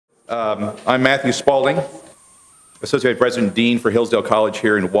I'm Matthew Spaulding, Associate President Dean for Hillsdale College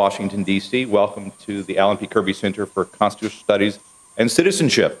here in Washington, D.C. Welcome to the Alan P. Kirby Center for Constitutional Studies and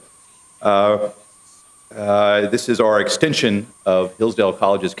Citizenship. This is our extension of Hillsdale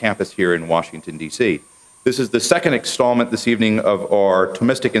College's campus here in Washington, D.C. This is the second installment this evening of our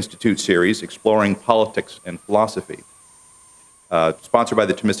Thomistic Institute series, Exploring Politics and Philosophy. Sponsored by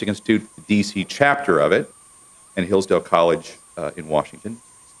the Thomistic Institute, the D.C. chapter of it, and Hillsdale College in Washington.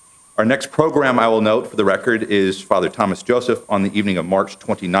 Our next program, I will note for the record, is Father Thomas Joseph on the evening of March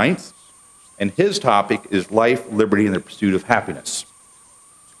 29th, and his topic is Life, Liberty, and the Pursuit of Happiness,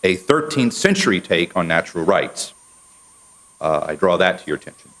 a 13th century take on natural rights. I draw that to your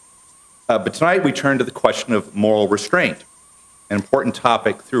attention. But tonight we turn to the question of moral restraint, an important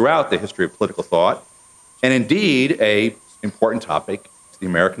topic throughout the history of political thought, and indeed an important topic to the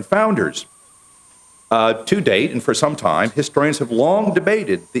American founders. To date, and for some time, historians have long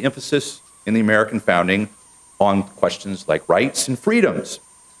debated the emphasis in the American founding on questions like rights and freedoms,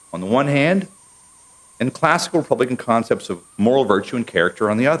 on the one hand, and classical Republican concepts of moral virtue and character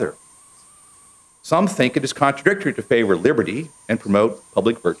on the other. Some think it is contradictory to favor liberty and promote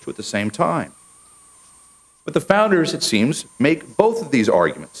public virtue at the same time. But the founders, it seems, make both of these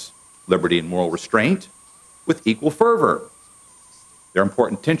arguments, liberty and moral restraint, with equal fervor. There are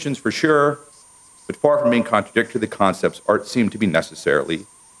important tensions for sure, but far from being contradictory, the concepts seem to be necessarily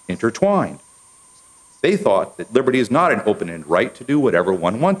intertwined. They thought that liberty is not an open-ended right to do whatever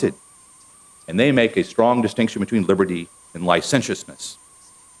one wanted, and they make a strong distinction between liberty and licentiousness.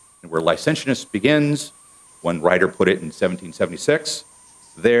 And where licentiousness begins, one writer put it in 1776,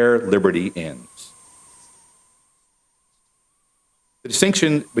 there liberty ends. The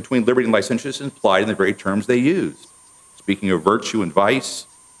distinction between liberty and licentiousness is implied in the very terms they used. Speaking of virtue and vice,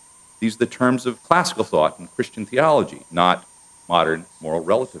 these are the terms of classical thought and Christian theology, not modern moral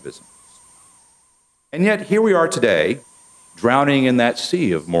relativism. And yet, here we are today, drowning in that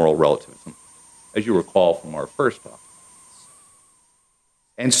sea of moral relativism, as you recall from our first talk.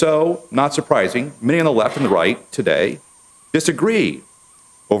 And so, not surprising, many on the left and the right today disagree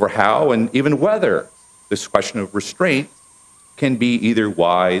over how and even whether this question of restraint can be either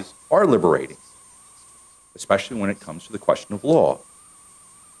wise or liberating, especially when it comes to the question of law.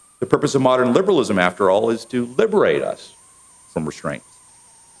 The purpose of modern liberalism, after all, is to liberate us from restraint.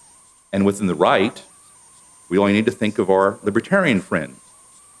 And within the right, we only need to think of our libertarian friends,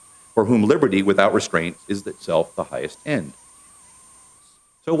 for whom liberty without restraint is itself the highest end.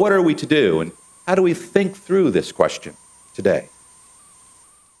 So what are we to do, and how do we think through this question today?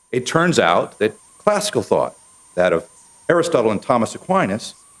 It turns out that classical thought, that of Aristotle and Thomas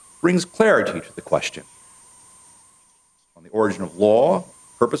Aquinas, brings clarity to the question on the origin of law,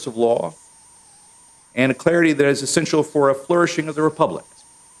 purpose of law, and a clarity that is essential for a flourishing of the republic,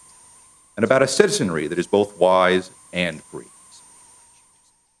 and about a citizenry that is both wise and free.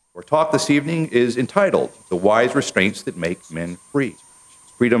 Our talk this evening is entitled, The Wise Restraints That Make Men Free,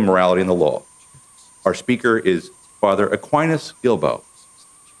 Freedom, Morality, and the Law. Our speaker is Father Aquinas Guilbeau.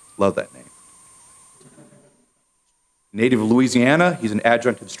 Love that name. Native of Louisiana, he's an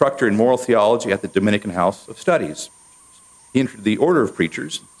adjunct instructor in moral theology at the Dominican House of Studies. He entered the Order of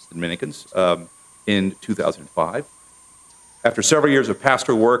Preachers, the Dominicans, in 2005. After several years of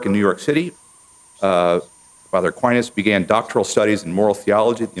pastoral work in New York City, Father Aquinas began doctoral studies in moral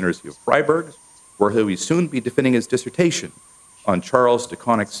theology at the University of Freiburg, where he will soon be defending his dissertation on Charles de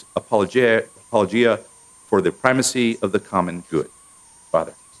Connick's Apologia for the Primacy of the Common Good.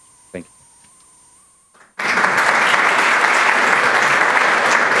 Father, thank you.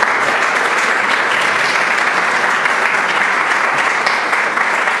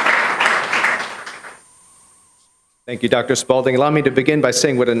 Thank you, Dr. Spaulding. Allow me to begin by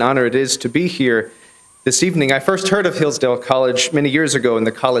saying what an honor it is to be here this evening. I first heard of Hillsdale College many years ago in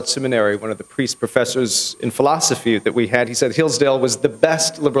the college seminary. One of the priest professors in philosophy that we had, he said Hillsdale was the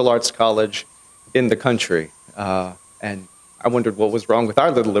best liberal arts college in the country. And I wondered what was wrong with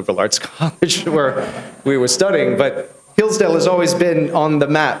our little liberal arts college where we were studying. But Hillsdale has always been on the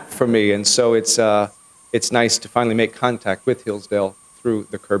map for me, and so it's nice to finally make contact with Hillsdale through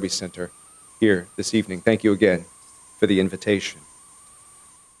the Kirby Center here this evening. Thank you again for the invitation.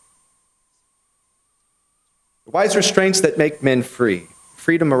 The wise restraints that make men free,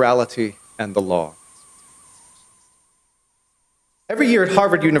 freedom, morality, and the law. Every year at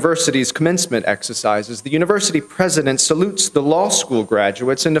Harvard University's commencement exercises, the university president salutes the law school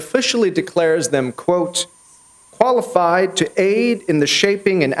graduates and officially declares them, quote, qualified to aid in the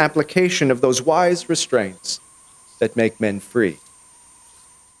shaping and application of those wise restraints that make men free.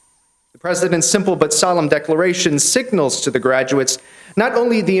 The president's simple but solemn declaration signals to the graduates not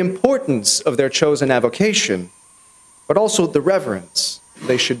only the importance of their chosen avocation, but also the reverence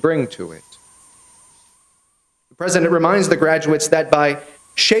they should bring to it. The president reminds the graduates that by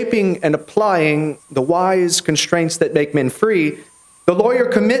shaping and applying the wise constraints that make men free, the lawyer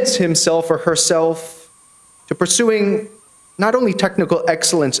commits himself or herself to pursuing not only technical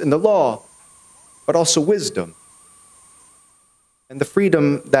excellence in the law, but also wisdom and the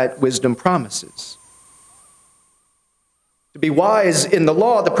freedom that wisdom promises. To be wise in the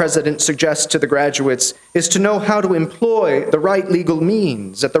law, the president suggests to the graduates, is to know how to employ the right legal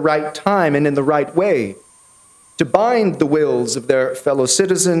means at the right time and in the right way, to bind the wills of their fellow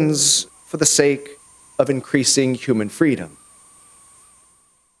citizens for the sake of increasing human freedom.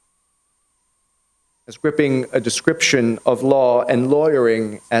 As gripping a description of law and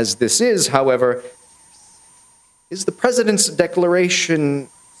lawyering as this is, however, is the president's declaration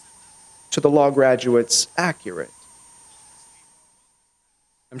to the law graduates accurate?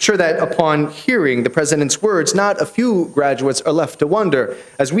 I'm sure that upon hearing the president's words, not a few graduates are left to wonder,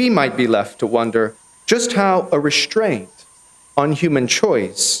 as we might be left to wonder, just how a restraint on human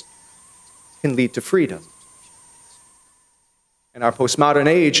choice can lead to freedom. In our postmodern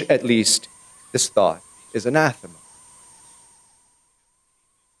age, at least, this thought is anathema.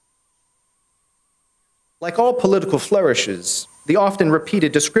 Like all political flourishes, the often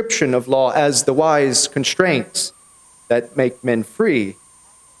repeated description of law as the wise constraints that make men free,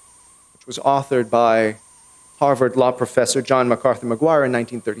 which was authored by Harvard law professor John MacArthur Maguire in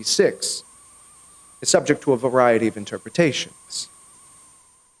 1936, is subject to a variety of interpretations.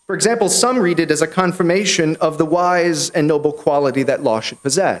 For example, some read it as a confirmation of the wise and noble quality that law should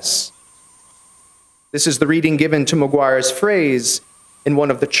possess. This is the reading given to Maguire's phrase in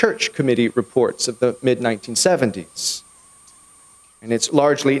one of the Church Committee reports of the mid-1970s. In its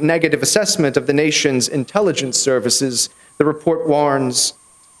largely negative assessment of the nation's intelligence services, the report warns,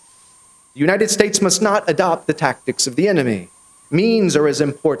 "The United States must not adopt the tactics of the enemy. Means are as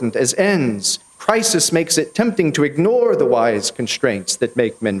important as ends. Crisis makes it tempting to ignore the wise constraints that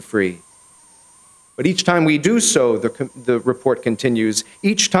make men free. But each time we do so," the report continues,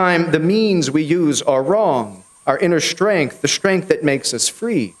 "each time the means we use are wrong, our inner strength, the strength that makes us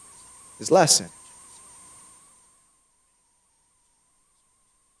free, is lessened."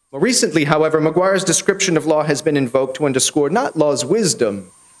 More recently, however, Maguire's description of law has been invoked to underscore not law's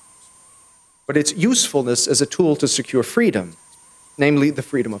wisdom, but its usefulness as a tool to secure freedom, namely the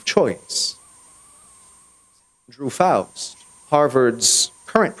freedom of choice. Drew Faust, Harvard's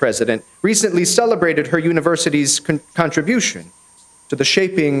current president, recently celebrated her university's contribution to the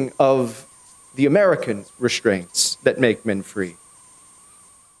shaping of the American restraints that make men free.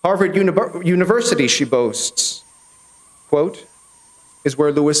 Harvard University, she boasts, quote, "is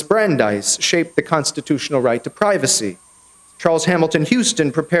where Louis Brandeis shaped the constitutional right to privacy. Charles Hamilton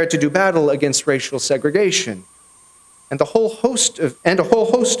Houston prepared to do battle against racial segregation. And a whole host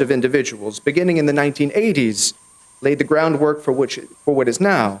of individuals, beginning in the 1980s, laid the groundwork for what is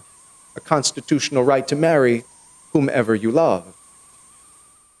now a constitutional right to marry whomever you love."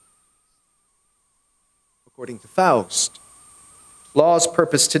 According to Faust, law's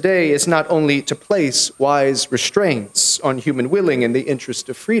purpose today is not only to place wise restraints on human willing in the interest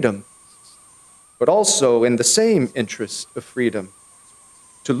of freedom, but also in the same interest of freedom,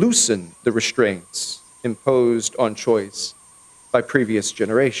 to loosen the restraints imposed on choice by previous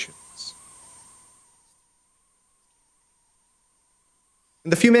generations. In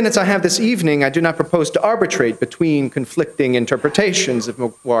the few minutes I have this evening, I do not propose to arbitrate between conflicting interpretations of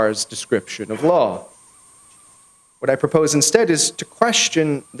Maguire's description of law. What I propose instead is to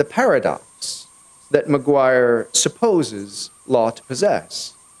question the paradox that Maguire supposes law to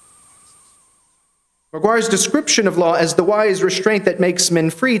possess. Maguire's description of law as the wise restraint that makes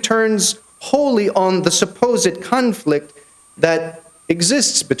men free turns wholly on the supposed conflict that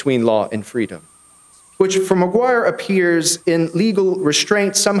exists between law and freedom, which for Maguire appears in legal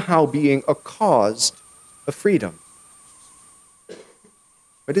restraint somehow being a cause of freedom.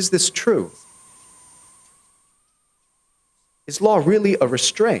 But is this true? Is law really a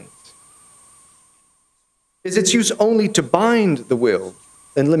restraint? Is its use only to bind the will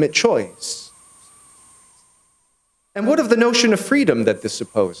and limit choice? And what of the notion of freedom that this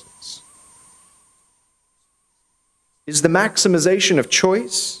supposes? Is the maximization of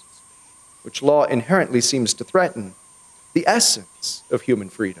choice, which law inherently seems to threaten, the essence of human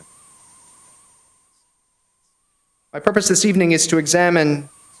freedom? My purpose this evening is to examine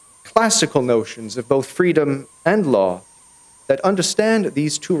classical notions of both freedom and law that understand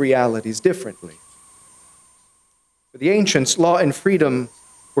these two realities differently. For the ancients, law and freedom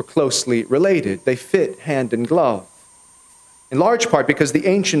were closely related. They fit hand in glove, in large part because the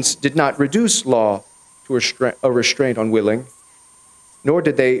ancients did not reduce law to a restraint on willing, nor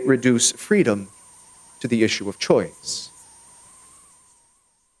did they reduce freedom to the issue of choice.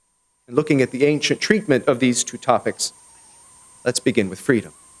 And looking at the ancient treatment of these two topics, let's begin with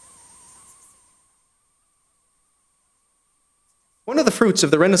freedom. One of the fruits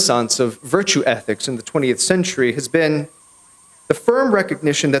of the renaissance of virtue ethics in the 20th century has been the firm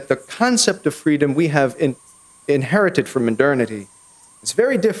recognition that the concept of freedom we have inherited from modernity is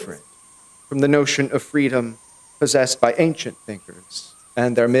very different from the notion of freedom possessed by ancient thinkers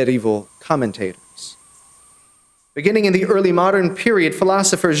and their medieval commentators. Beginning in the early modern period,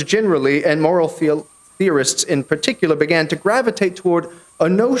 philosophers generally and moral theorists in particular began to gravitate toward a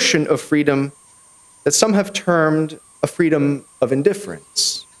notion of freedom that some have termed a freedom of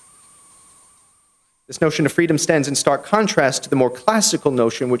indifference. This notion of freedom stands in stark contrast to the more classical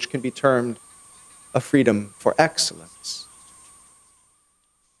notion, which can be termed a freedom for excellence.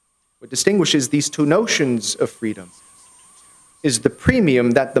 What distinguishes these two notions of freedom is the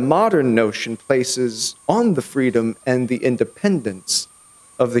premium that the modern notion places on the freedom and the independence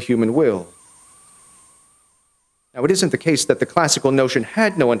of the human will. Now, it isn't the case that the classical notion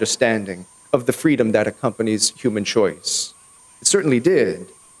had no understanding of the freedom that accompanies human choice. It certainly did,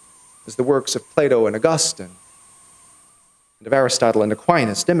 as the works of Plato and Augustine and of Aristotle and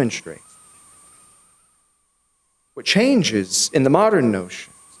Aquinas demonstrate. What changes in the modern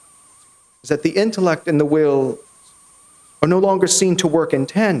notion is that the intellect and the will are no longer seen to work in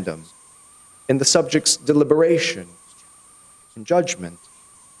tandem in the subject's deliberation and judgment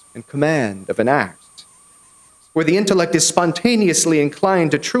and command of an act, where the intellect is spontaneously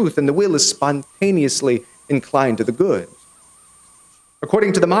inclined to truth and the will is spontaneously inclined to the good.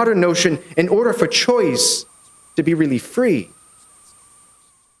 According to the modern notion, in order for choice to be really free,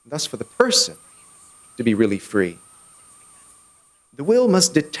 and thus for the person to be really free, the will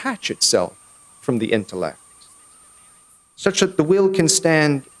must detach itself from the intellect, such that the will can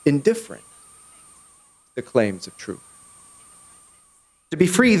stand indifferent to the claims of truth. To be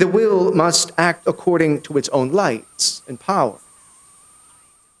free, the will must act according to its own lights and power.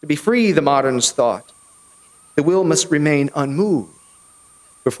 To be free, the moderns thought, the will must remain unmoved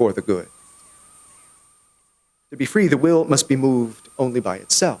before the good. To be free, the will must be moved only by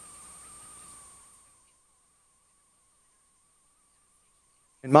itself.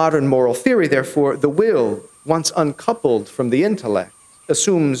 In modern moral theory, therefore, the will, once uncoupled from the intellect,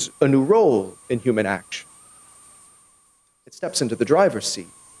 assumes a new role in human action. It steps into the driver's seat.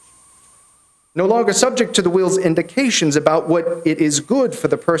 No longer subject to the will's indications about what it is good for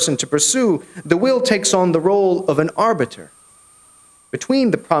the person to pursue, the will takes on the role of an arbiter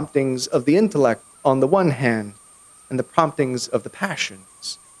between the promptings of the intellect on the one hand and the promptings of the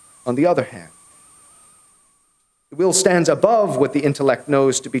passions on the other hand. The will stands above what the intellect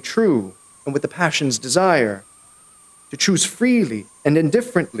knows to be true and what the passions desire, to choose freely and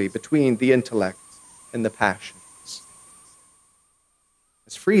indifferently between the intellect and the passions.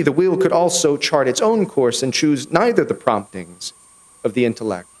 As free, the will could also chart its own course and choose neither the promptings of the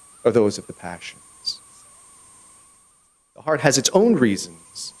intellect or those of the passions. The heart has its own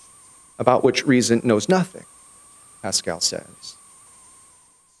reasons, about which reason knows nothing, Pascal says.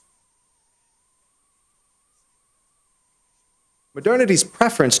 Modernity's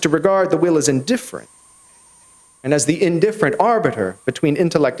preference to regard the will as indifferent and as the indifferent arbiter between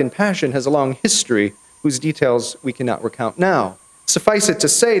intellect and passion has a long history whose details we cannot recount now. Suffice it to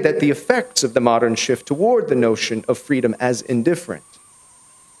say that the effects of the modern shift toward the notion of freedom as indifferent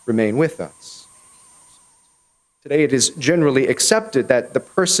remain with us. Today it is generally accepted that the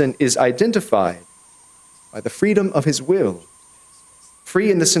person is identified by the freedom of his will, free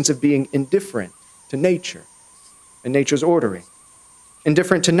in the sense of being indifferent to nature and nature's ordering,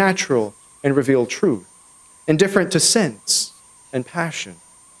 indifferent to natural and revealed truth, indifferent to sense and passion,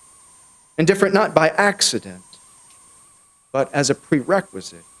 indifferent not by accident, but as a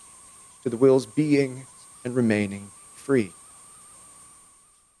prerequisite to the will's being and remaining free.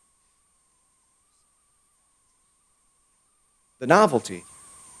 The novelty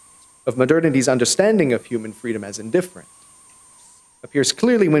of modernity's understanding of human freedom as indifferent appears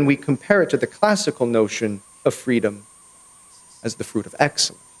clearly when we compare it to the classical notion of freedom as the fruit of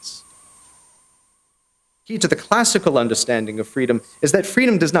excellence. Key to the classical understanding of freedom is that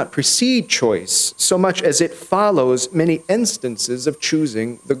freedom does not precede choice so much as it follows many instances of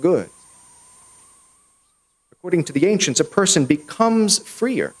choosing the good. According to the ancients, a person becomes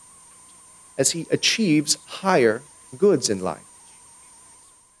freer as he achieves higher goods in life.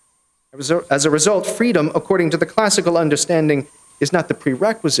 As a result, freedom, according to the classical understanding, is not the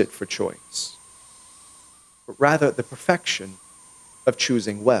prerequisite for choice, but rather the perfection of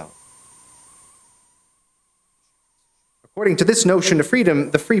choosing well. According to this notion of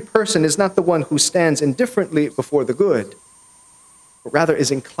freedom, the free person is not the one who stands indifferently before the good, but rather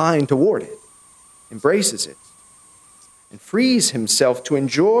is inclined toward it, embraces it, and frees himself to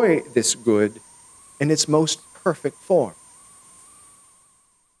enjoy this good in its most perfect form.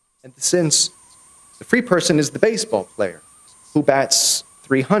 And since the free person is the baseball player who bats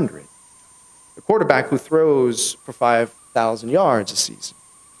 .300, the quarterback who throws for 5,000 yards a season,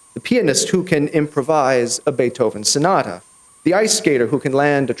 the pianist who can improvise a Beethoven sonata, the ice skater who can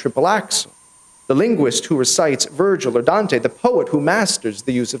land a triple axel, the linguist who recites Virgil or Dante, the poet who masters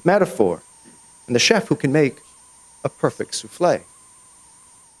the use of metaphor, and the chef who can make a perfect souffle.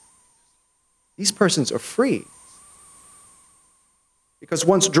 These persons are free because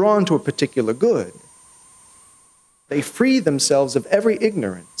once drawn to a particular good, they free themselves of every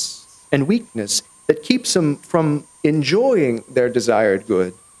ignorance and weakness that keeps them from enjoying their desired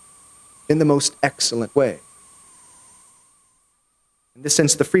good in the most excellent way. In this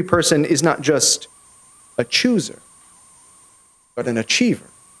sense, the free person is not just a chooser, but an achiever,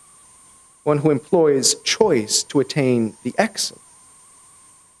 one who employs choice to attain the excellent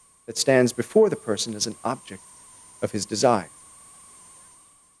that stands before the person as an object of his desire.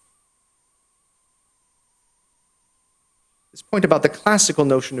 This point about the classical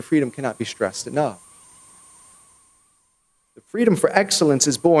notion of freedom cannot be stressed enough. The freedom for excellence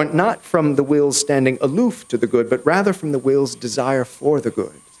is born not from the will's standing aloof to the good, but rather from the will's desire for the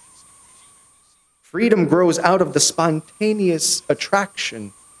good. Freedom grows out of the spontaneous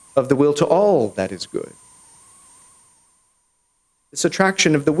attraction of the will to all that is good. This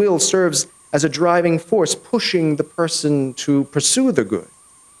attraction of the will serves as a driving force, pushing the person to pursue the good,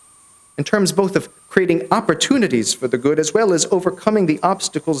 in terms both of creating opportunities for the good as well as overcoming the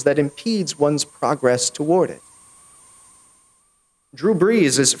obstacles that impedes one's progress toward it. Drew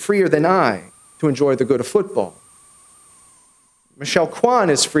Brees is freer than I to enjoy the good of football. Michelle Kwan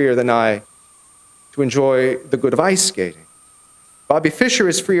is freer than I to enjoy the good of ice skating. Bobby Fischer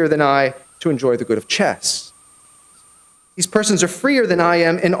is freer than I to enjoy the good of chess. These persons are freer than I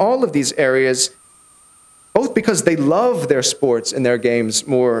am in all of these areas, both because they love their sports and their games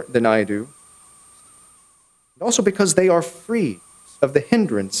more than I do, and also because they are free of the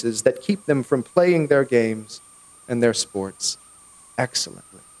hindrances that keep them from playing their games and their sports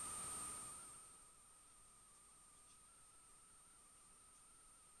excellently.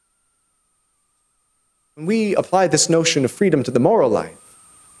 When we apply this notion of freedom to the moral life,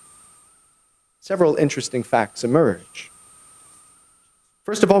 several interesting facts emerge.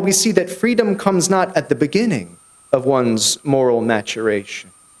 First of all, we see that freedom comes not at the beginning of one's moral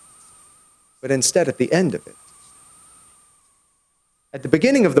maturation, but instead at the end of it. At the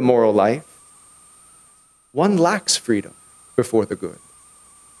beginning of the moral life, one lacks freedom before the good.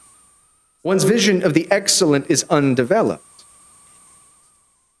 One's vision of the excellent is undeveloped.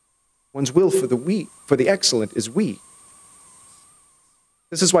 One's will for the excellent is weak.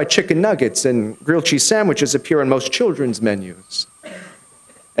 This is why chicken nuggets and grilled cheese sandwiches appear on most children's menus,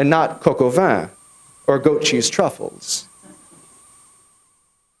 and not coq au vin or goat cheese truffles.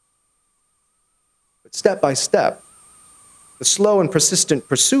 But step by step, the slow and persistent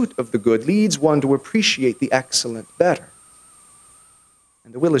pursuit of the good leads one to appreciate the excellent better.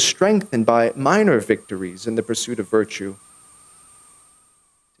 And the will is strengthened by minor victories in the pursuit of virtue,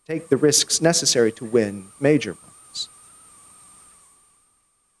 to take the risks necessary to win major ones.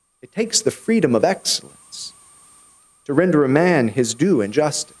 It takes the freedom of excellence to render a man his due in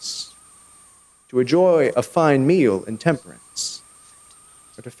justice, to enjoy a fine meal in temperance,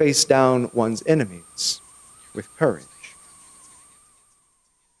 or to face down one's enemies with courage.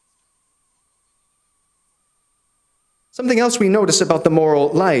 Something else we notice about the moral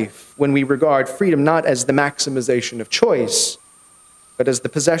life when we regard freedom not as the maximization of choice, but as the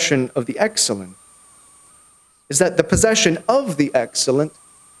possession of the excellent, is that the possession of the excellent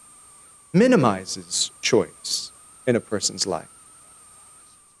minimizes choice in a person's life.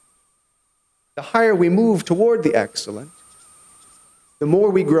 The higher we move toward the excellent, the more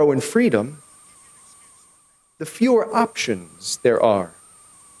we grow in freedom, the fewer options there are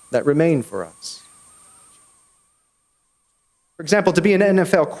that remain for us. For example, to be an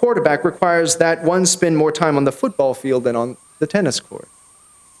NFL quarterback requires that one spend more time on the football field than on the tennis court.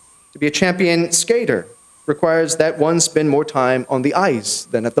 To be a champion skater requires that one spend more time on the ice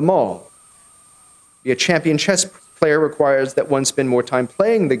than at the mall. To be a champion chess player requires that one spend more time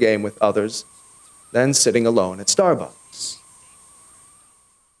playing the game with others than sitting alone at Starbucks.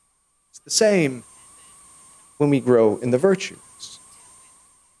 It's the same when we grow in the virtues.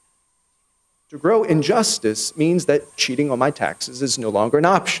 To grow in justice means that cheating on my taxes is no longer an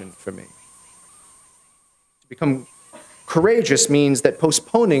option for me. To become courageous means that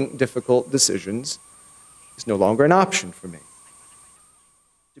postponing difficult decisions is no longer an option for me.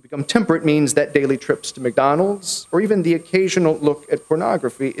 To become temperate means that daily trips to McDonald's or even the occasional look at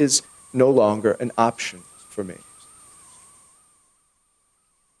pornography is no longer an option for me.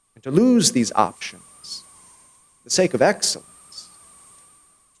 And to lose these options for the sake of excellence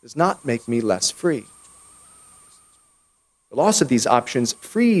does not make me less free. The loss of these options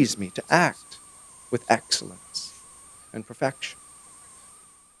frees me to act with excellence and perfection.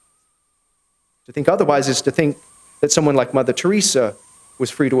 To think otherwise is to think that someone like Mother Teresa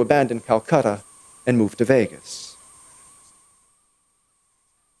was free to abandon Calcutta and move to Vegas.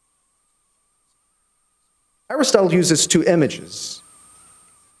 Aristotle uses two images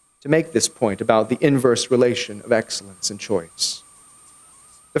to make this point about the inverse relation of excellence and choice.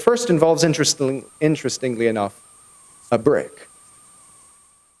 The first involves, interestingly enough, a brick.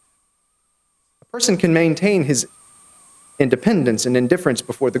 A person can maintain his independence and indifference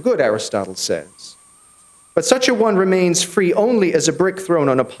before the good, Aristotle says. But such a one remains free only as a brick thrown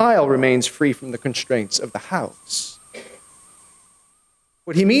on a pile remains free from the constraints of the house.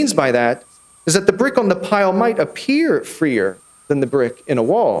 What he means by that is that the brick on the pile might appear freer than the brick in a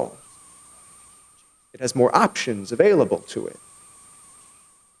wall. It has more options available to it.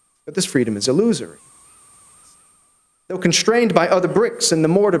 But this freedom is illusory. Though constrained by other bricks and the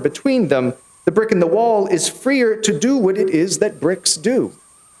mortar between them, the brick in the wall is freer to do what it is that bricks do,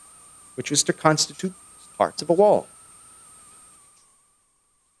 which is to constitute parts of a wall.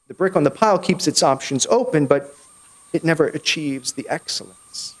 The brick on the pile keeps its options open, but it never achieves the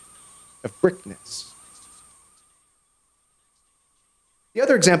excellence of brickness. The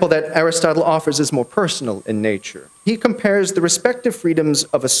other example that Aristotle offers is more personal in nature. He compares the respective freedoms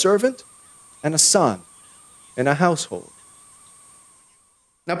of a servant and a son in a household.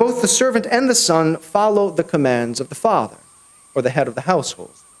 Now, both the servant and the son follow the commands of the father, or the head of the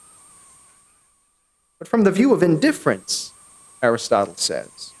household. But from the view of indifference, Aristotle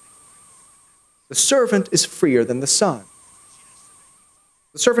says, the servant is freer than the son.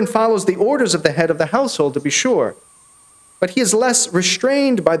 The servant follows the orders of the head of the household, to be sure, but he is less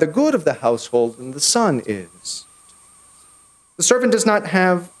restrained by the good of the household than the son is. The servant does not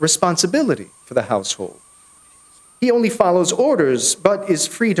have responsibility for the household. He only follows orders, but is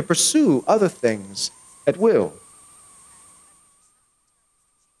free to pursue other things at will.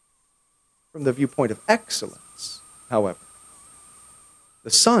 From the viewpoint of excellence, however, the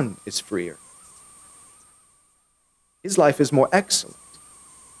son is freer. His life is more excellent,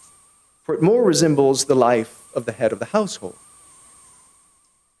 for it more resembles the life of the head of the household.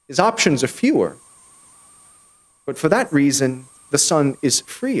 His options are fewer, but for that reason, the son is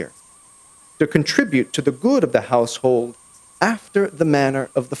freer to contribute to the good of the household after the manner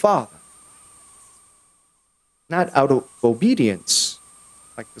of the father. Not out of obedience,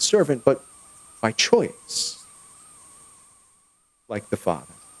 like the servant, but by choice, like the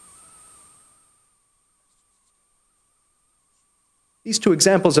father. These two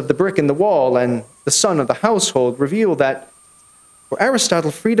examples of the brick in the wall and the son of the household reveal that, for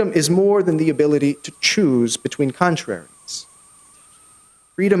Aristotle, freedom is more than the ability to choose between contraries.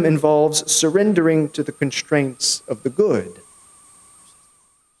 Freedom involves surrendering to the constraints of the good,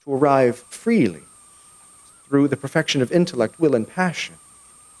 to arrive freely, through the perfection of intellect, will, and passion,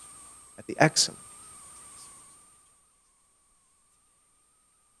 at the excellent.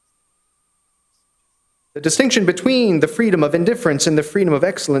 The distinction between the freedom of indifference and the freedom of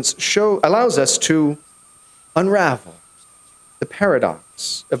excellence allows us to unravel the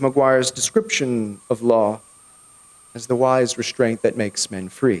paradox of Maguire's description of law as the wise restraint that makes men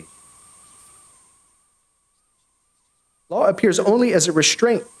free. Law appears only as a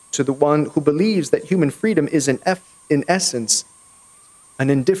restraint to the one who believes that human freedom is in essence an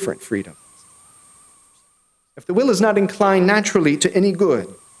indifferent freedom. If the will is not inclined naturally to any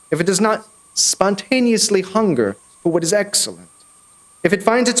good, if it does not spontaneously hunger for what is excellent, if it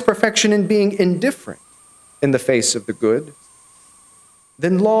finds its perfection in being indifferent in the face of the good,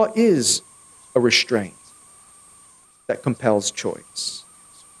 then law is a restraint that compels choice.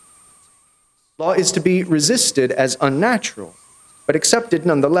 Law is to be resisted as unnatural, but accepted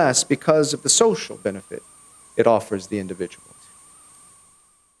nonetheless because of the social benefit it offers the individual.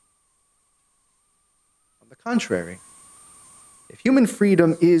 On the contrary, if human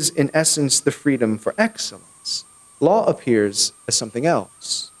freedom is in essence the freedom for excellence, law appears as something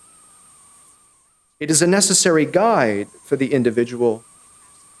else. It is a necessary guide for the individual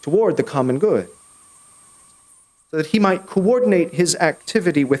toward the common good, so that he might coordinate his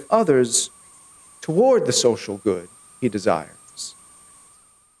activity with others toward the social good he desires.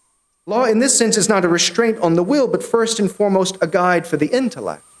 Law, in this sense, is not a restraint on the will, but first and foremost a guide for the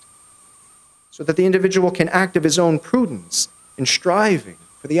intellect, so that the individual can act of his own prudence in striving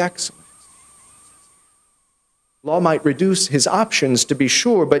for the excellent. Law might reduce his options, to be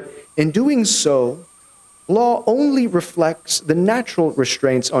sure, but in doing so, law only reflects the natural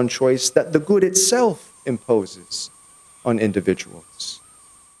restraints on choice that the good itself imposes on individuals.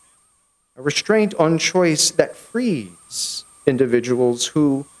 A restraint on choice that frees individuals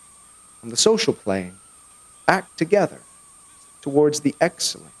who, on the social plane, act together towards the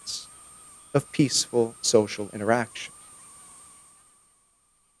excellence of peaceful social interaction.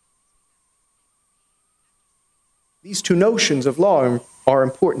 These two notions of law are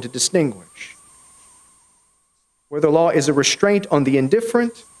important to distinguish. Whether law is a restraint on the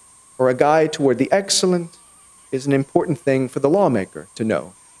indifferent or a guide toward the excellent is an important thing for the lawmaker to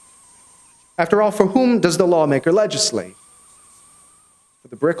know. After all, for whom does the lawmaker legislate? For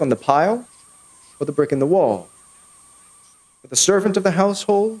the brick on the pile or the brick in the wall? For the servant of the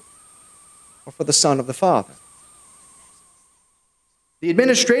household or for the son of the father? The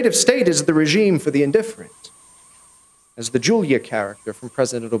administrative state is the regime for the indifferent, as the Julia character from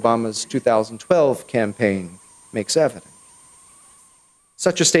President Obama's 2012 campaign makes evident.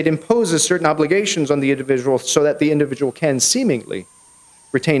 Such a state imposes certain obligations on the individual so that the individual can seemingly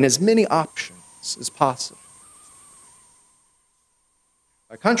retain as many options as possible.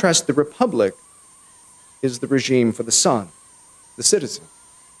 By contrast, the republic is the regime for the son, the citizen,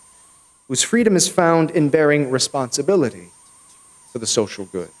 whose freedom is found in bearing responsibility for the social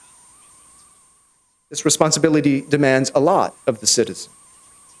good. This responsibility demands a lot of the citizen.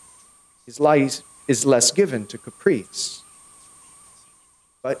 His life is less given to caprice,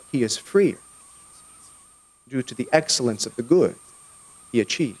 but he is freer due to the excellence of the good he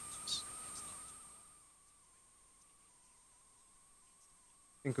achieves.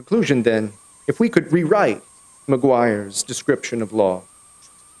 In conclusion, then, if we could rewrite Maguire's description of law,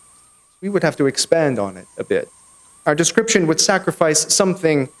 we would have to expand on it a bit. Our description would sacrifice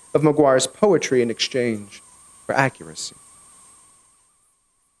something of Maguire's poetry in exchange for accuracy.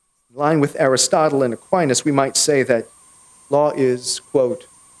 In line with Aristotle and Aquinas, we might say that law is, quote,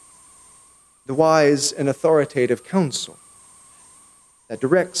 the wise and authoritative counsel that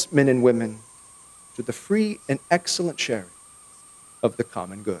directs men and women to the free and excellent sharing of the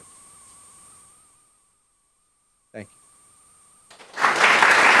common good. Thank you.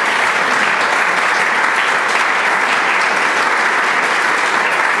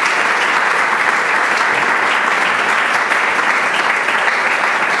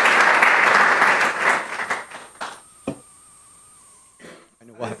 I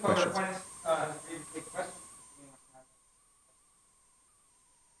know we'll have questions.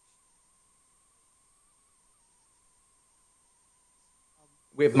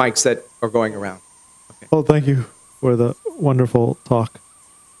 We have mics that are going around. Okay. Well, thank you for the wonderful talk.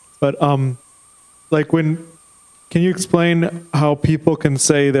 But can you explain how people can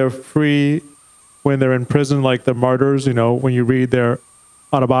say they're free when they're in prison, like the martyrs, when you read their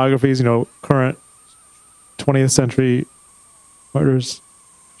autobiographies, current 20th century martyrs?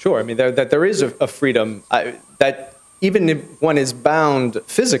 Sure. I mean, that there is a freedom that even if one is bound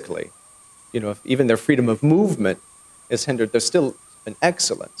physically, if even their freedom of movement is hindered, there's still an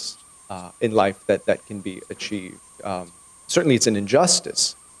excellence in life that can be achieved. Certainly it's an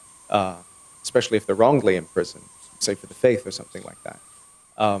injustice, especially if they're wrongly imprisoned, say for the faith or something like that.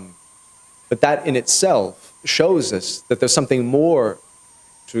 But that in itself shows us that there's something more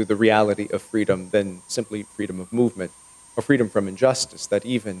to the reality of freedom than simply freedom of movement or freedom from injustice, that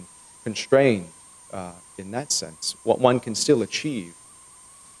even constrained in that sense, what one can still achieve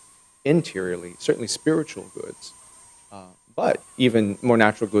interiorly, certainly spiritual goods, but even more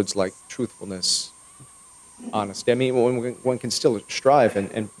natural goods like truthfulness, honesty. I mean, one can still strive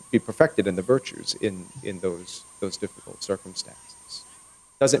and be perfected in the virtues in those difficult circumstances.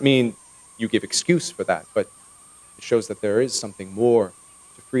 Doesn't mean you give excuse for that, but it shows that there is something more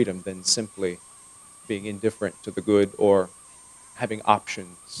to freedom than simply being indifferent to the good or having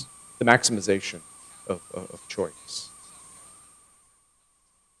options, the maximization of choice.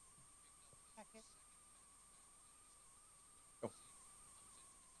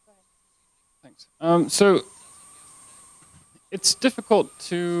 Thanks. So it's difficult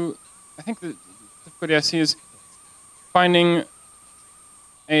to, I think the difficulty I see is finding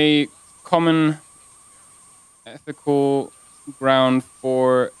a common ethical ground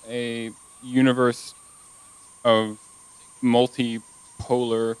for a universe of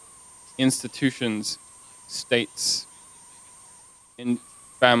multipolar institutions, states, in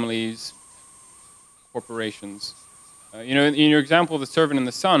families, corporations. In your example of the servant and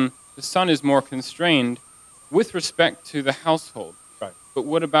the son is more constrained with respect to the household. Right. But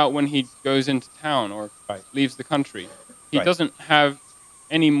what about when he goes into town or leaves the country? He doesn't have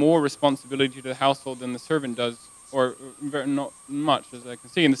any more responsibility to the household than the servant does, or not much, as I can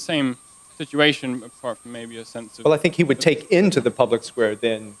see, in the same situation, apart from maybe a sense of... Well, I think he would take into the public square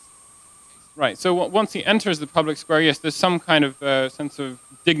then. Right, so once he enters the public square, yes, there's some kind of sense of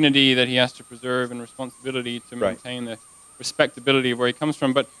dignity that he has to preserve and responsibility to maintain the respectability of where he comes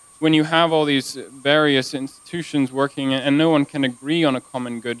from. But when you have all these various institutions working and no one can agree on a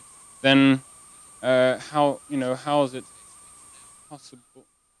common good, then how is it possible?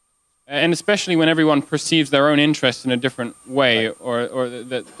 And especially when everyone perceives their own interest in a different way, or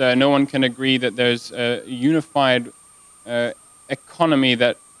that no one can agree that there's a unified economy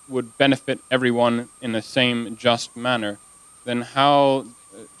that would benefit everyone in the same just manner, then how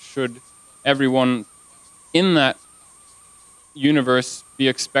should everyone in that universe be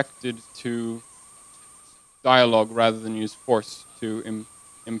expected to dialogue rather than use force to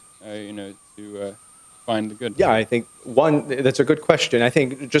find the good? Yeah, I think that's a good question. I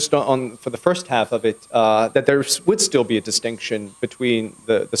think just for the first half of it, that there would still be a distinction between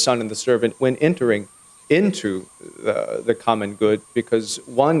the son and the servant when entering into the common good, because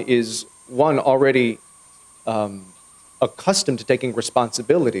one already accustomed to taking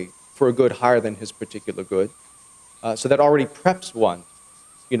responsibility for a good higher than his particular good. So that already preps one,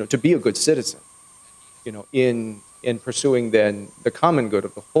 to be a good citizen, in pursuing then the common good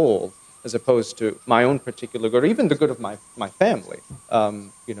of the whole, as opposed to my own particular good, or even the good of my family.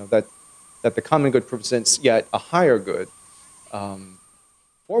 That the common good presents yet a higher good,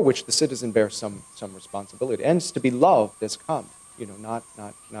 for which the citizen bears some responsibility, and is to be loved as common,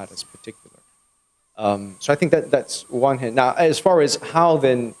 not as particular. So I think that's one hand. Now, as far as how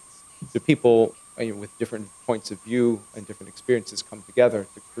then the people with different points of view and different experiences come together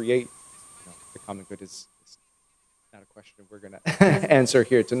to create the common good is not a question we're going to answer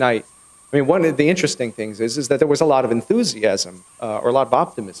here tonight. I mean, one of the interesting things is that there was a lot of enthusiasm or a lot of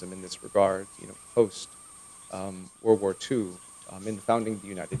optimism in this regard, post World War II, in founding the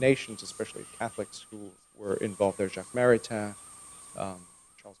United Nations, especially Catholics who were involved there, Jacques Maritain,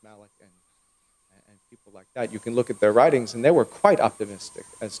 Charles Malik, and people like that. You can look at their writings, and they were quite optimistic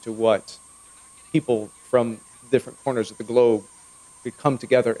as to what people from different corners of the globe could come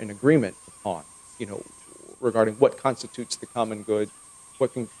together in agreement upon, regarding what constitutes the common good,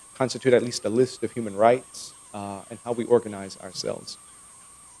 what can constitute at least a list of human rights, and how we organize ourselves.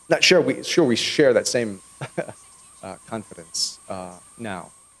 Not sure we share that same confidence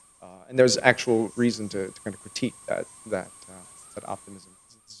now, and there's actual reason to kind of critique that optimism.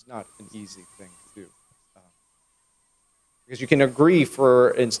 It's not an easy thing to do. Because you can agree,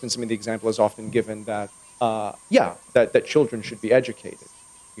 for instance, the example is often given that, that children should be educated.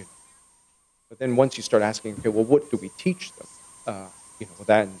 But then once you start asking, okay, well, what do we teach them?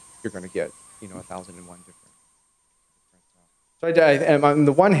 Then you're going to get, 1,001 different. So on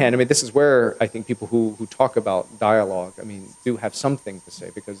the one hand, this is where I think people who talk about dialogue, do have something to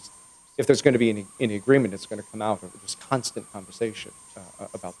say, because if there's going to be any agreement, it's going to come out of just constant conversation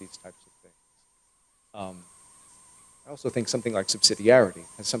about these types of things. I also think something like subsidiarity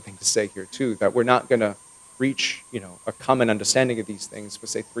has something to say here too, that we're not going to reach, a common understanding of these things for,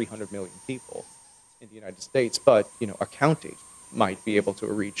 say, 300 million people in the United States, but, a county might be able to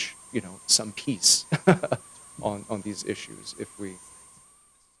reach, some peace on these issues if we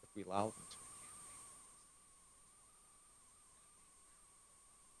allow them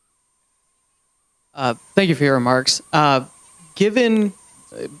to. Thank you for your remarks.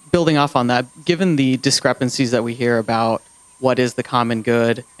 Building off on that, given the discrepancies that we hear about what is the common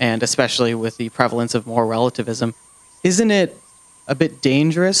good, and especially with the prevalence of moral relativism, isn't it a bit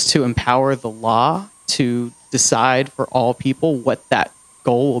dangerous to empower the law to decide for all people what that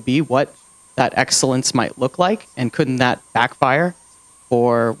goal will be, what that excellence might look like, and couldn't that backfire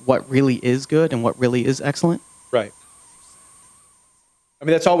for what really is good and what really is excellent? Right.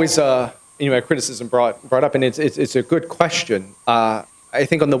 That's always a criticism brought up, and it's a good question. I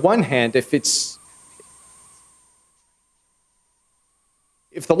think on the one hand, if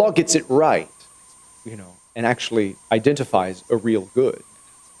the law gets it right, and actually identifies a real good,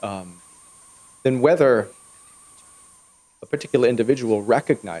 then whether a particular individual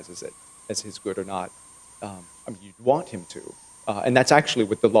recognizes it as his good or not, you'd want him to. And that's actually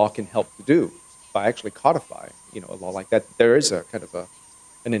what the law can help to do, by actually codifying, a law like that. There is a kind of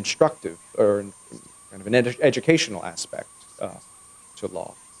an instructive or kind of an educational aspect to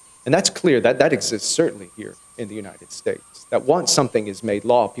law. And that's clear, that exists certainly here in the United States. That once something is made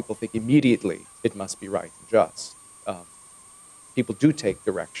law, people think immediately it must be right and just. People do take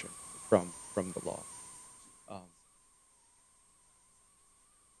direction from the law.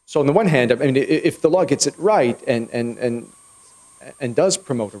 So on the one hand, I mean, if the law gets it right and does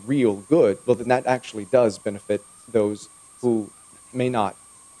promote a real good, well, then that actually does benefit those who may not,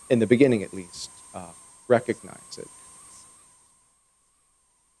 in the beginning at least, recognize it.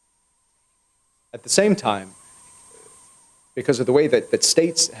 At the same time, because of the way that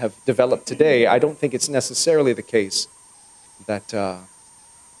states have developed today, I don't think it's necessarily the case that, or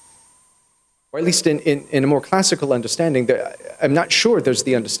at least in a more classical understanding, I'm not sure there's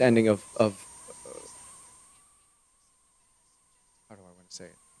the understanding of how do I want to say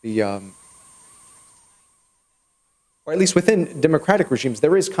it? Or at least within democratic regimes,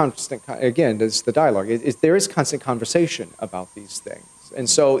 there is constant, again, there's the dialogue, there is constant conversation about these things. And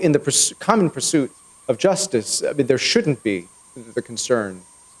so in the common pursuit of justice, I mean, there shouldn't be the concern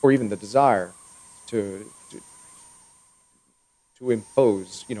or even the desire to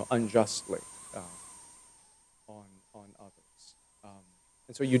impose, unjustly on others.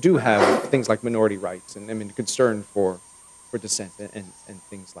 And so you do have things like minority rights and, I mean, concern for dissent and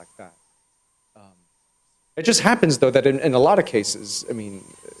things like that. It just happens, though, that in a lot of cases, I mean,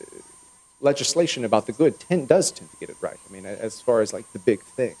 legislation about the good does tend to get it right. I mean, as far as like the big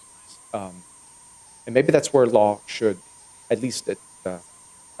things. And maybe that's where law should, at least at the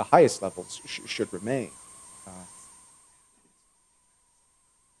highest levels, should remain.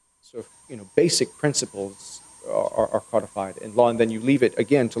 So, basic principles are codified in law, and then you leave it,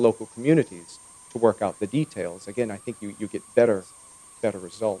 again, to local communities to work out the details. Again, I think you get better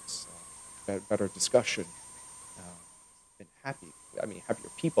results, better discussion, and happier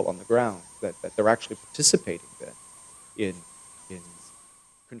people on the ground, that they're actually participating then in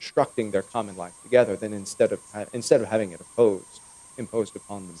constructing their common life together, than instead of having it imposed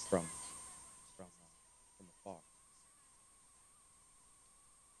upon them from afar.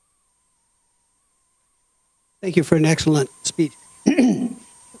 Thank you for an excellent speech. In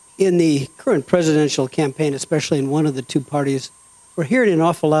the current presidential campaign, especially in one of the two parties, we're hearing an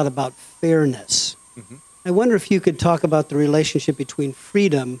awful lot about fairness. Mm-hmm. I wonder if you could talk about the relationship between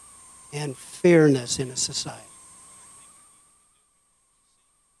freedom and fairness in a society.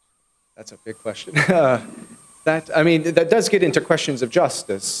 That's a big question. That does get into questions of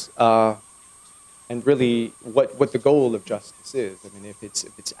justice, and really what the goal of justice is. I mean, if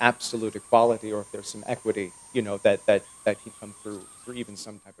it's absolute equality, or if there's some equity, that can come through even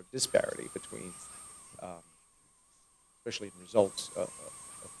some type of disparity between, especially in results of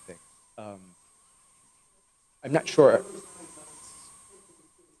things. I'm not sure.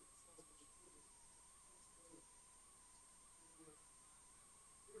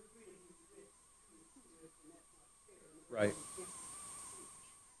 Right.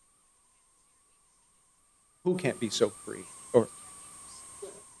 Who can't be so free? Or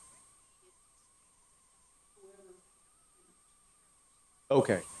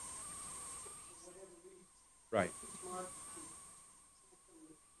okay. Right.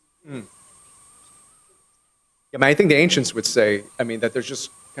 Mm. Yeah, I think the ancients would say, that there's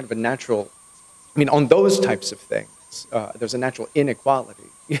just kind of a natural, on those types of things, there's a natural inequality,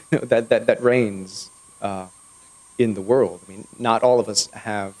 that reigns in the world. Not all of us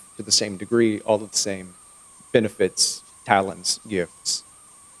have, to the same degree, all of the same benefits, talents, gifts.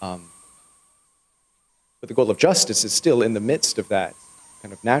 But the goal of justice is still in the midst of that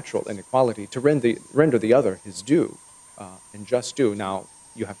kind of natural inequality to render the other his due, and just due. Now,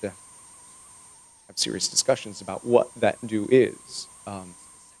 you have to have serious discussions about what that due is. In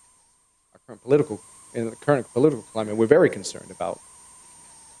the current political climate, we're very concerned about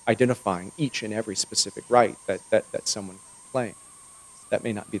identifying each and every specific right that someone can claim. That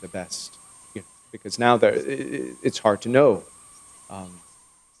may not be the best, because now it's hard to know.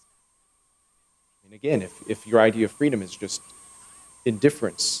 Again, if your idea of freedom is just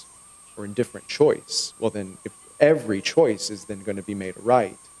indifference or indifferent choice, well then, if every choice is then going to be made a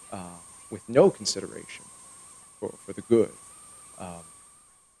right with no consideration for the good,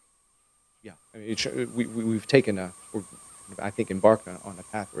 we've taken I think embarked on a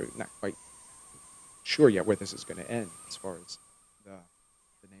path where we're not quite sure yet where this is going to end, as far as the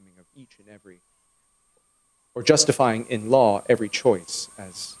naming of each and every, or justifying in law every choice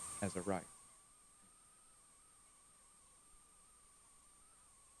as a right.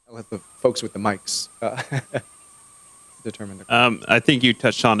 I'll let the folks with the mics determine the question. I think you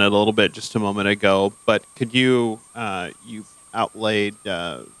touched on it a little bit just a moment ago, but could you outlaid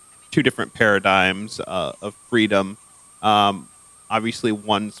two different paradigms of freedom. obviously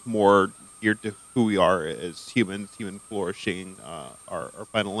one's more geared to who we are as humans, human flourishing, our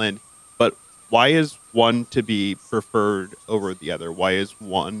final end. But why is one to be preferred over the other? Why is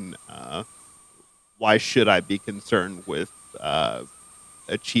one? Why should I be concerned with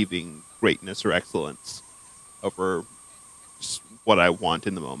achieving greatness or excellence over just what I want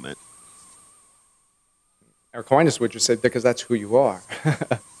in the moment? Aquinas would just say, because that's who you are.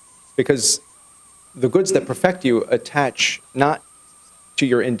 Because the goods that perfect you attach not to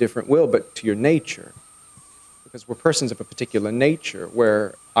your indifferent will, but to your nature. Because we're persons of a particular nature,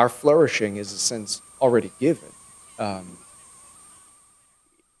 where our flourishing is, in a sense, already given,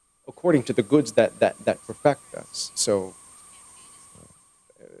 according to the goods that perfect us. So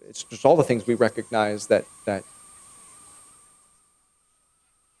it's just all the things we recognize that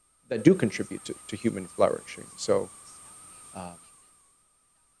do contribute to human flourishing. So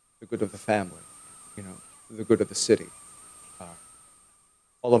the good of the family, the good of the city,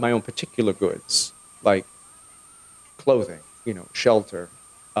 all of my own particular goods, like clothing, shelter,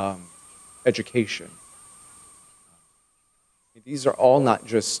 education. These are all not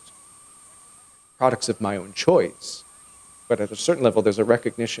just products of my own choice, but at a certain level, there's a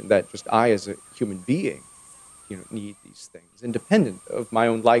recognition that just I, as a human being, need these things, independent of my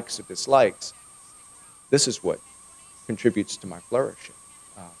own likes or dislikes. This is what contributes to my flourishing.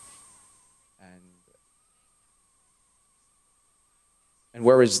 And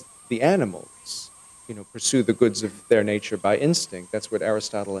whereas the animals, pursue the goods of their nature by instinct, that's what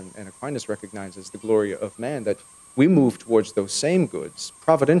Aristotle and Aquinas recognize as the glory of man, that we move towards those same goods,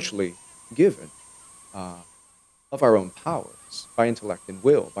 providentially given, of our own powers, by intellect and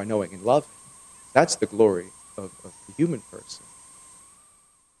will, by knowing and loving. That's the glory of the human person.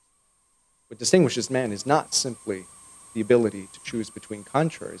 What distinguishes man is not simply the ability to choose between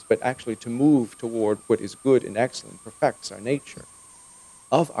contraries, but actually to move toward what is good and excellent, perfects our nature,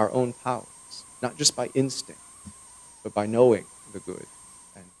 of our own powers, not just by instinct, but by knowing the good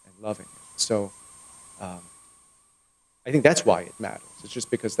and loving it. So I think that's why it matters. It's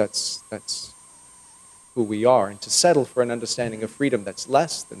just because that's who we are. And to settle for an understanding of freedom that's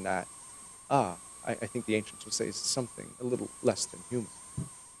less than that, I think the ancients would say is something a little less than human.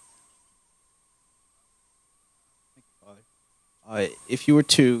 Thank you, Father. If you were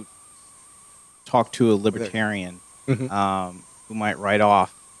to talk to a libertarian, who might write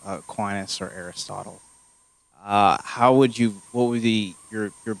off Aquinas or Aristotle, what would be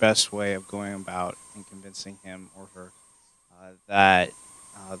your best way of going about in convincing him or her that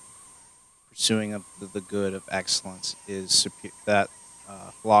pursuing of the good of excellence is that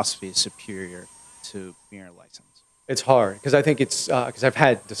philosophy is superior to mere license? It's hard, because I think it's, because I've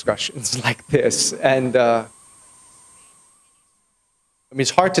had discussions like this, and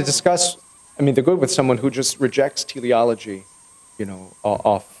it's hard to discuss, the good with someone who just rejects teleology,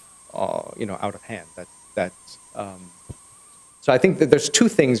 out of hand. So I think that there's two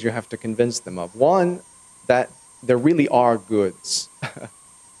things you have to convince them of. One, that there really are goods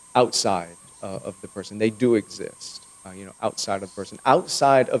outside of the person. They do exist, outside of the person,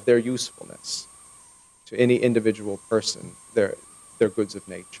 outside of their usefulness to any individual person. They're goods of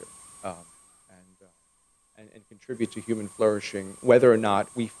nature, and contribute to human flourishing, whether or not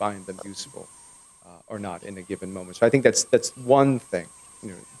we find them useful or not in a given moment. So I think that's one thing,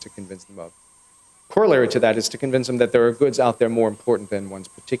 to convince them of. Corollary to that is to convince them that there are goods out there more important than one's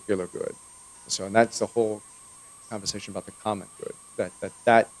particular good. So, and that's the whole conversation about the common good.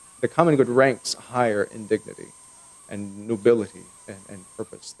 That the common good ranks higher in dignity and nobility and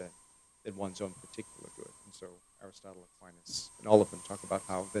purpose than one's own particular good. And so Aristotle, Aquinas, and all of them talk about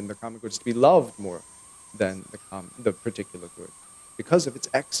how then the common good is to be loved more than the particular good because of its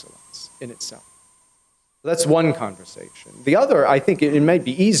excellence in itself. So that's one conversation. The other, I think it might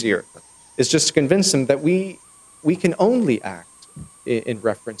be easier, is just to convince them that we can only act in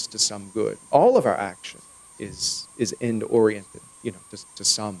reference to some good. All of our action is end-oriented, to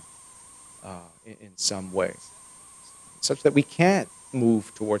some, in some way, such that we can't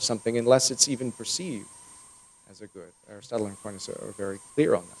move towards something unless it's even perceived as a good. Aristotle and Aquinas are very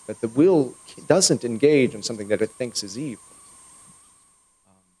clear on that the will doesn't engage in something that it thinks is evil.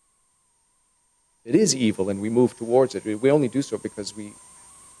 It is evil, and we move towards it. We only do so because we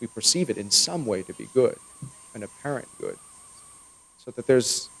perceive it in some way to be good, an apparent good, so that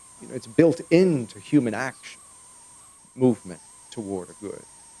there's, it's built into human action, movement toward a good,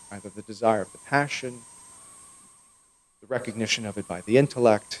 either the desire of the passion, the recognition of it by the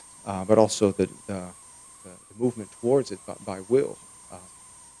intellect, but also the movement towards it by will.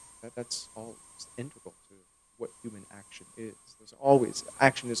 That's all integral to what human action is.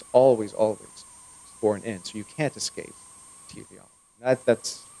 Action is always for an end, so you can't escape teleology.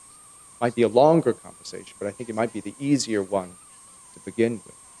 That's might be a longer conversation, but I think it might be the easier one to begin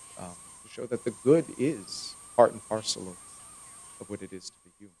with, to show that the good is part and parcel of what it is to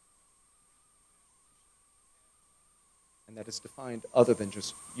be human. And that is defined other than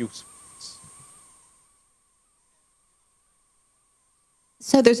just usefulness.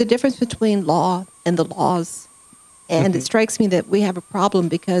 So there's a difference between law and the laws. And it strikes me that we have a problem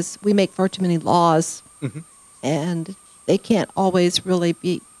because we make far too many laws, and they can't always really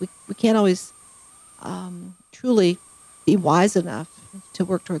be, we can't always truly be wise enough to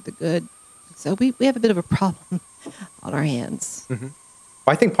work toward the good. So we have a bit of a problem on our hands.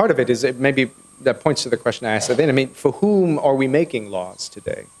 I think part of it is, maybe that points to the question I asked then. I mean, for whom are we making laws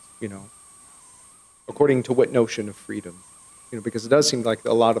today? You know, according to what notion of freedom? You know, because it does seem like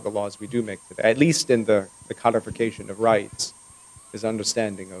a lot of the laws we do make today, at least in the codification of rights, is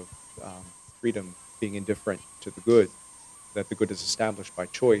understanding of freedom being indifferent to the good, that the good is established by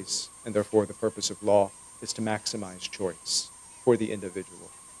choice, and therefore the purpose of law is to maximize choice for the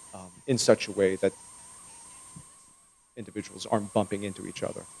individual in such a way that individuals aren't bumping into each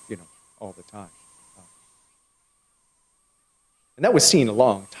other, you know, all the time. And that was seen a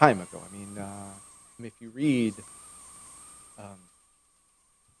long time ago. I mean, if you read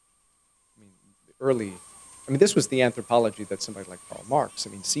this was the anthropology that somebody like Karl Marx,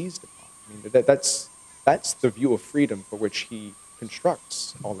 seized upon. I mean, that's the view of freedom for which he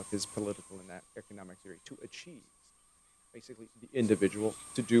constructs all of his political and economic theory, to achieve, basically, the individual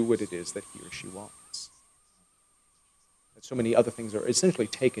to do what it is that he or she wants. And so many other things are essentially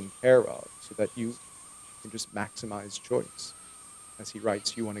taken care of so that you can just maximize choice. As he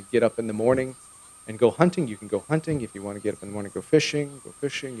writes, you want to get up in the morning and go hunting, you can go hunting. If you want to get up in the morning, go fishing, go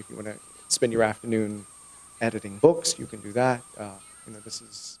fishing. If you want to spend your afternoon editing books, you can do that. This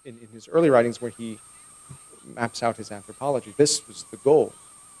is in his early writings where he maps out his anthropology. This was the goal,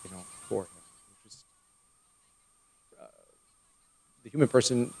 for him. Just, the human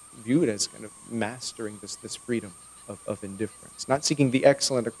person viewed as kind of mastering this freedom of indifference, not seeking the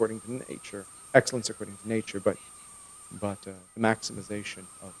excellence according to nature, but the maximization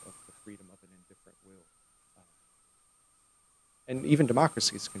of the freedom of an indifferent will. And even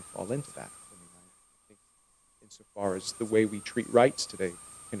democracies can fall into that. I think insofar as the way we treat rights today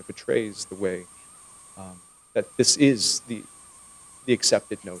kind of betrays the way that this is the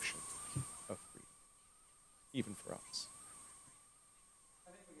accepted notion of freedom, even for us.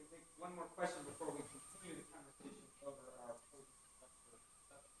 I think we can take one more question before we continue the conversation over our post-lecture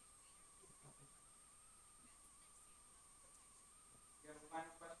session. You have a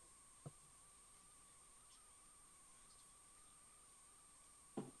final question?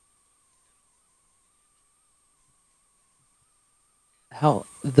 How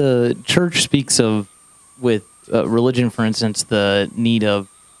the church speaks of, with religion, for instance, the need of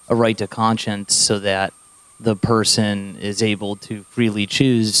a right to conscience so that the person is able to freely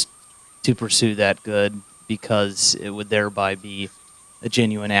choose to pursue that good, because it would thereby be a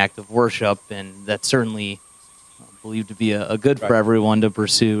genuine act of worship, and that's certainly believed to be a good for everyone to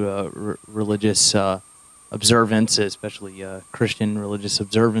pursue religious observance, especially Christian religious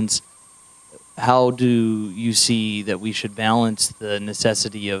observance. How do you see that we should balance the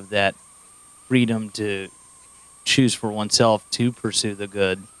necessity of that freedom to choose for oneself to pursue the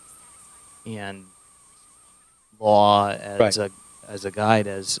good, and law as a guide,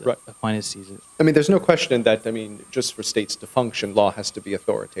 as Aquinas sees it? There's no question that, just for states to function, law has to be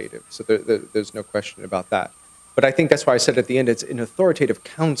authoritative. So there's no question about that. But I think that's why I said at the end, it's an authoritative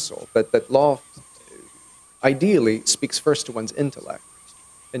counsel, that law ideally speaks first to one's intellect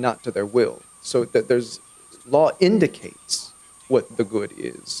and not to their will. So that law indicates what the good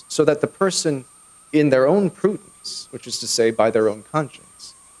is, so that the person in their own prudence, which is to say by their own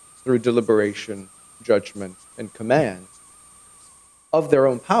conscience, through deliberation, judgment, and command of their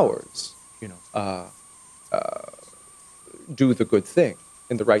own powers, do the good thing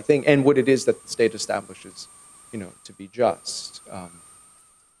and the right thing, and what it is that the state establishes, to be just.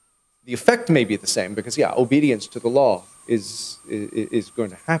 The effect may be the same, because obedience to the law is going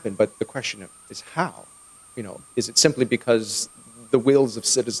to happen, but the question is how. Is it simply because the wills of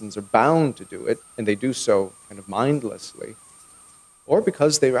citizens are bound to do it, and they do so kind of mindlessly, or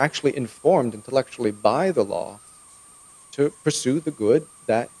because they're actually informed intellectually by the law to pursue the good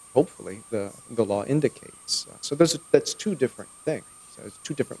that hopefully the law indicates? So that's two different things. So there's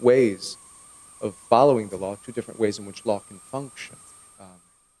two different ways of following the law, two different ways in which law can function.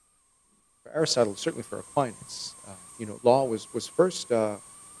 For Aristotle, certainly for Aquinas, law was first,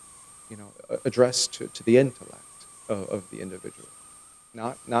 addressed to the intellect of the individual,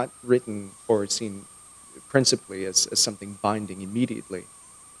 not written or seen principally as something binding immediately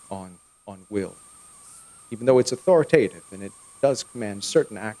on will. Even though it's authoritative and it does command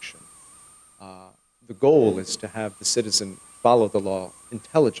certain action, the goal is to have the citizen follow the law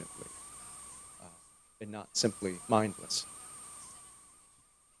intelligently and not simply mindless.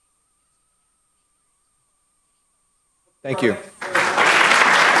 Thank you.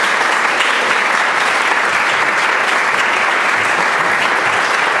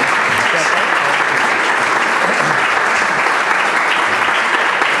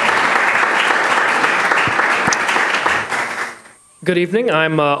 Good evening.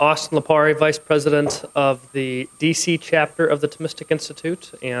 I'm Austin Lapari, Vice President of the DC chapter of the Thomistic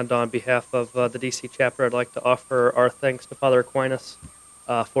Institute, and on behalf of the DC chapter, I'd like to offer our thanks to Father Aquinas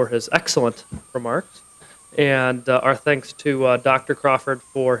for his excellent remarks, and our thanks to Dr. Crawford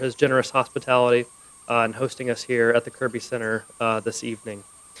for his generous hospitality and hosting us here at the Kirby Center this evening.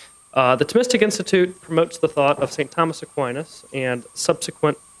 The Thomistic Institute promotes the thought of St. Thomas Aquinas and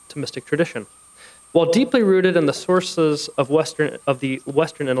subsequent Thomistic tradition. While deeply rooted in the sources of the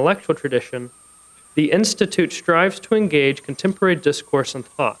Western intellectual tradition, the Institute strives to engage contemporary discourse and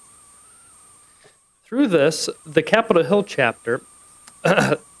thought. Through this, the Capitol Hill chapter,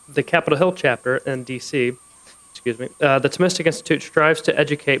 in DC, the Thomistic Institute strives to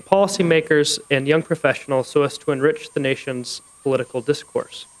educate policymakers and young professionals so as to enrich the nation's political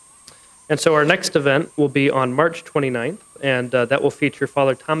discourse. And so our next event will be on March 29th, and that will feature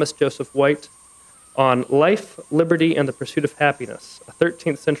Father Thomas Joseph White on Life, Liberty, and the Pursuit of Happiness, a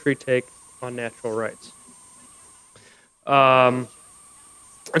 13th century take on natural rights. And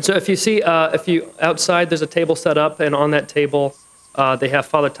so if you see, outside, there's a table set up, and on that table, they have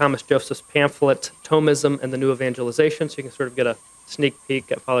Father Thomas Joseph's pamphlet, Thomism and the New Evangelization, so you can sort of get a sneak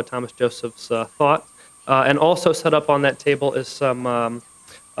peek at Father Thomas Joseph's thought. And also set up on that table is some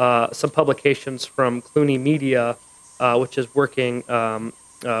publications from Clooney Media, which is working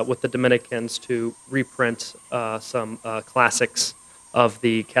with the Dominicans to reprint some classics of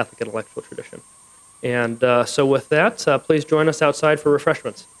the Catholic intellectual tradition. And so with that, please join us outside for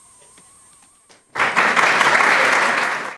refreshments.